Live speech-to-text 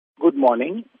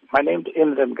morning. My name is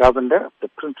Inderan Govender, the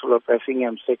principal of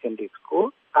Effingham Secondary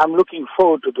School. I'm looking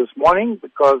forward to this morning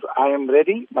because I am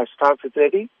ready. My staff is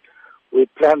ready. We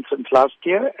planned since last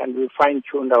year and we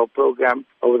fine-tuned our program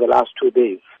over the last 2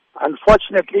 days.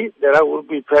 Unfortunately, there will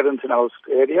be parents in our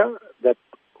area that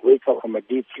wake up from a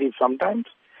deep sleep sometimes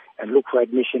and look for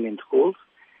admission in schools.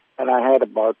 And I had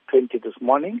about 20 this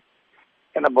morning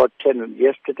and about 10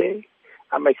 yesterday.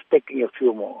 I'm expecting a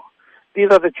few more. These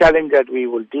are the challenges that we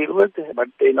will deal with, but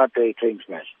they're not a train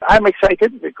smash. I'm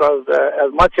excited because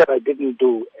as much as I didn't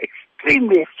do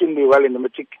extremely well in the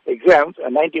matric exams, a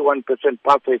 91%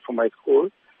 pass rate for my school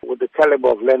with the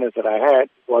caliber of learners that I had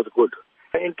was good.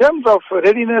 In terms of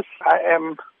readiness, I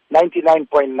am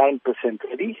 99.9%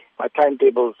 ready. My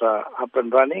timetables are up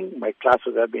and running. My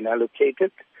classes have been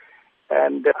allocated.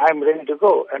 And I'm ready to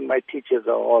go. And my teachers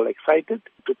are all excited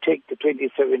to take the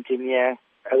 2017 year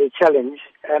as a challenge.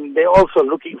 And they're also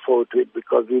looking forward to it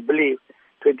because we believe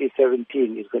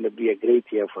 2017 is going to be a great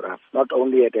year for us, not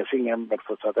only at Effingham, but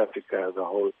for South Africa as a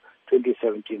whole.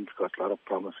 2017 has got a lot of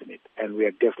promise in it, and we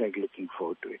are definitely looking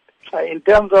forward to it. In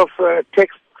terms of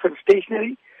text and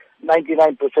stationery,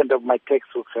 99% of my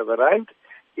textbooks have arrived.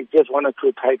 It's just one or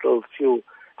two titles, few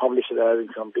publishers are having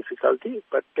some difficulty.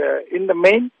 But in the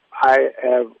main, I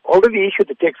have already issued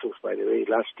the textbooks, by the way,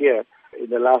 last year.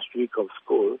 In the last week of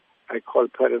school, I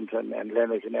called parents and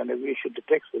learners and we issued the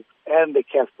textbooks and the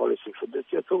CAS policy for this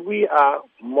year. So we are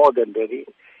more than ready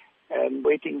and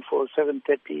waiting for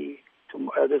 7:30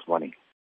 this morning.